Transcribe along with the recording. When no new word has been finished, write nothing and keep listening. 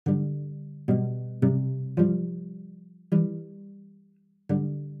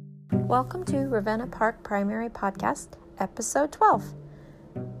Welcome to Ravenna Park Primary Podcast, Episode 12.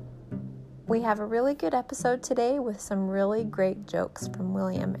 We have a really good episode today with some really great jokes from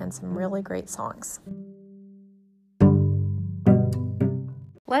William and some really great songs.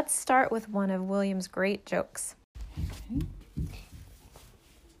 Let's start with one of William's great jokes.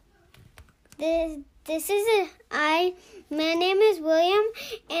 My name is William,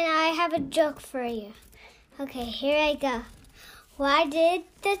 and I have a joke for you. Okay, here I go. Why did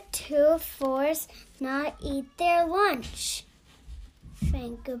the two fours not eat their lunch?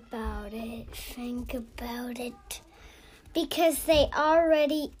 Think about it. Because they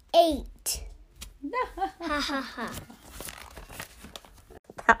already ate. Ha ha ha.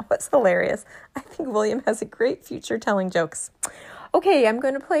 That was hilarious. I think William has a great future telling jokes. Okay, I'm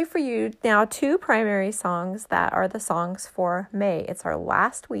going to play for you now two primary songs that are the songs for May. It's our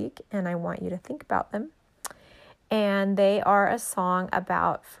last week, and I want you to think about them. And they are a song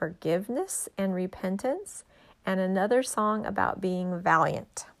about forgiveness and repentance, and another song about being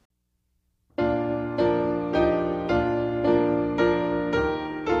valiant.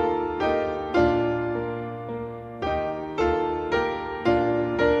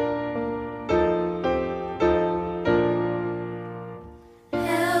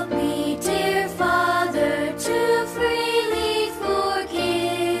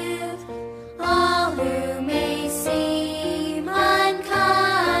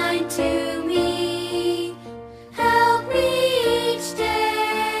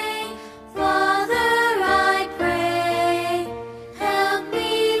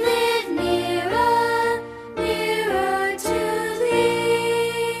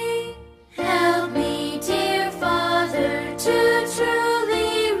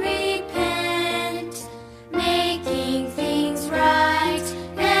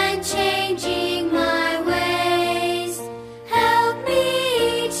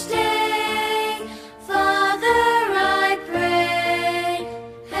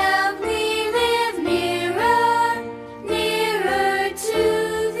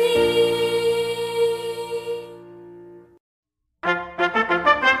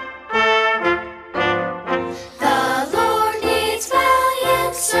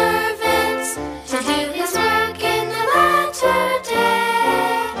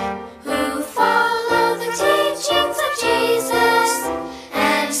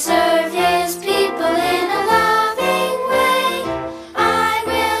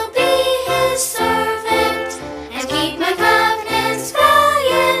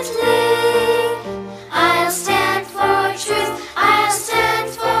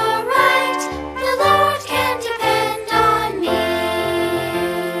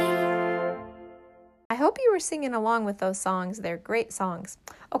 Singing along with those songs. They're great songs.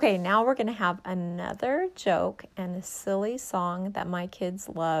 Okay, now we're going to have another joke and a silly song that my kids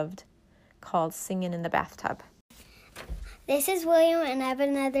loved called Singing in the Bathtub. This is William, and I have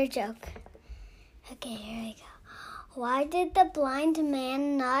another joke. Okay, here I go. Why did the blind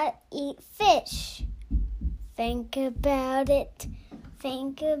man not eat fish? Think about it.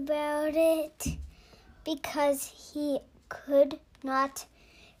 Because he could not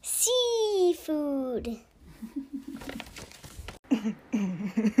see food.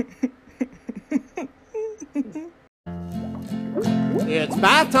 It's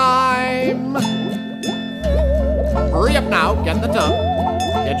bath time! Hurry up now, get in the tub.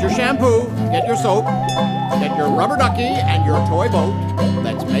 Get your shampoo, get your soap, get your rubber ducky and your toy boat.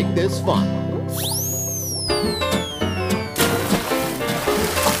 Let's make this fun.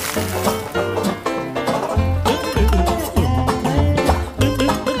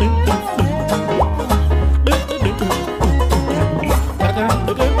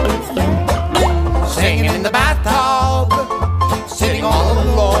 Singing in the bathtub, sitting all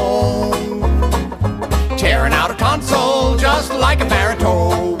alone, tearing out a tonsil just like a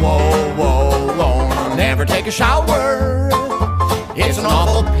baritone. Whoa. Never take a shower, it's an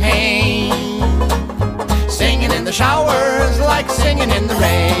awful pain. Singing in the shower's like singing in the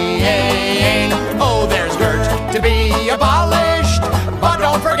rain. Oh, there's dirt to be abolished, but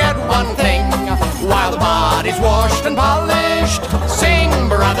don't forget one thing. While the body's washed and polished, sing,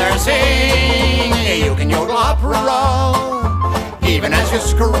 brother, sing. You can yodel opera, even as you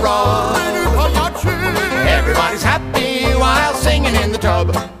scrub. Everybody's happy while singing in the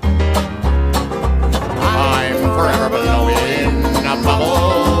tub. I'm forever blowing up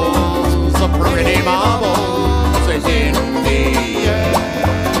bubbles, the pretty bubbles is in the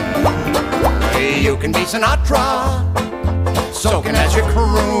air. You can be Sinatra, soaking as you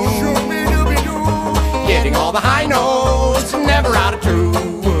croon, hitting all the high notes, never out of tune.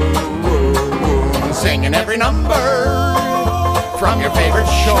 Singing every number from your favorite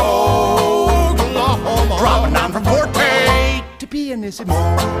show. pianissimo.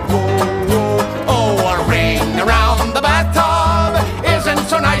 Oh, a ring around the bathtub isn't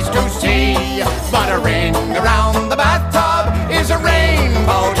so nice to see, but a ring around the bathtub is a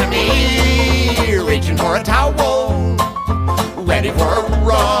rainbow to me. Reaching for a towel, ready for a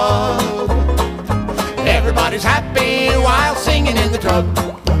rub. Everybody's happy while singing in the tub.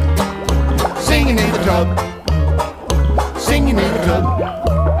 Singing in the tub. Singing in the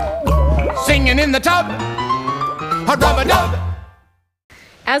tub. Singing in the tub. A rub-a-dub.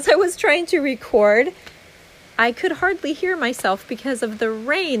 As I was trying to record, I could hardly hear myself because of the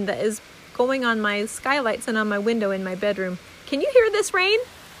rain that is going on my skylights and on my window in my bedroom. Can you hear this rain?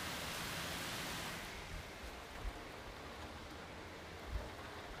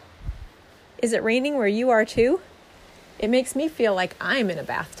 Is it raining where you are too? It makes me feel like I'm in a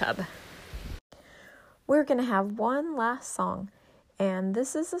bathtub. We're going to have one last song, and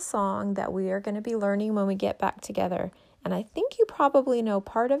this is a song that we are going to be learning when we get back together. And I think you probably know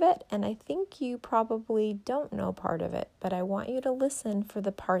part of it, and I think you probably don't know part of it, but I want you to listen for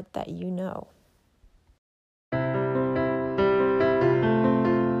the part that you know.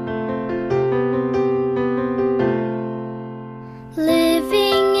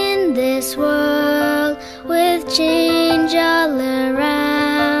 Living in this world with change all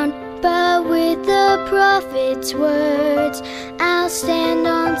around, but with the prophet's words, I'll stand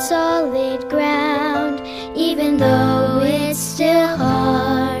on solid ground. Even though it's still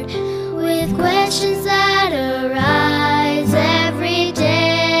hard, with questions that arise every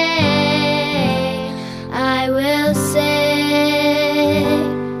day, I will say,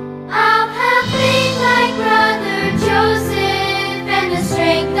 I'll have faith like Brother Joseph and the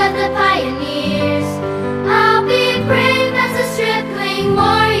strength of the pioneers. I'll be brave as a stripling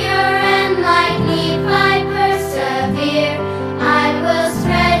warrior and like Nephi persevere. I will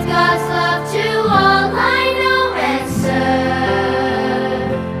spread God's love to all I know and serve.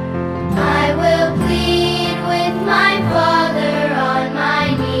 I will plead with my Father on my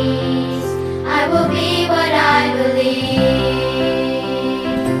knees. I will be what I believe.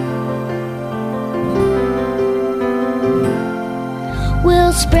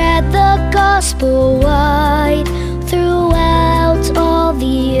 We'll spread the gospel wide throughout all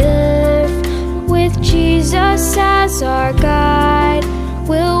the earth. With Jesus as our guide,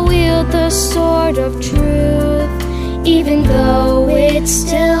 we'll wield the sword of truth. Even though it's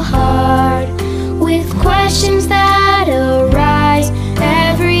still hard, with questions that arise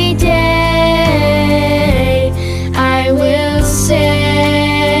every day, I will say,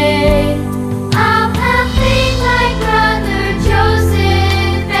 I'll have faith like Brother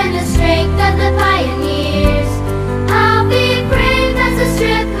Joseph and the strength of the pioneers. I'll be brave as a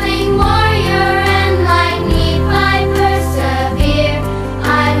stripling warrior and like Nephi persevere.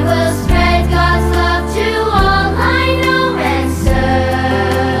 I will spread God's love to all I know and serve.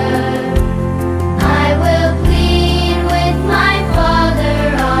 I will plead with my Father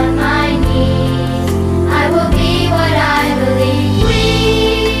on my knees. I will be what I believe.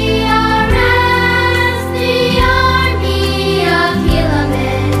 We are as the army of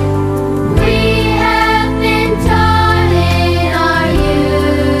Helaman. We have been taught in our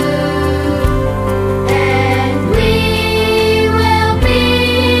youth, and we will be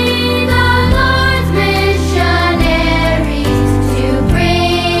the Lord's missionaries to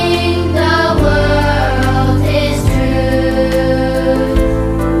bring the world His truth.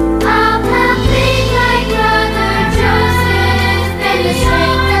 I'll have faith like Brother Joseph and the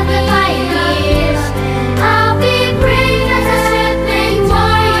strength of the pioneers. I'll be brave as a stripling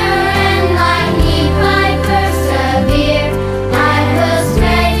warrior and like Nephi persevere. I will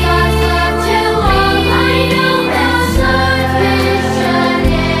spread God's love to all I know and serve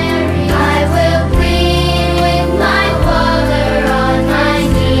missionaries. I will plead with my Father on my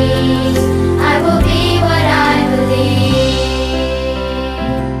knees. I will be what I believe.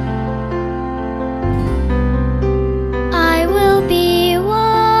 I will be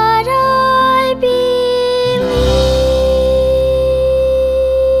what I believe.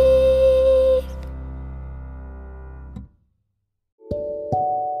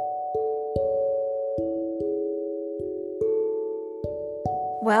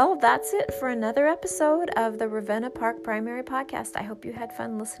 Well, that's it for another episode of the Ravenna Park Primary Podcast. I hope you had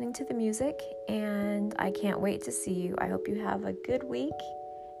fun listening to the music, and I can't wait to see you. I hope you have a good week,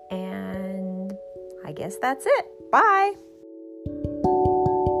 and I guess that's it. Bye!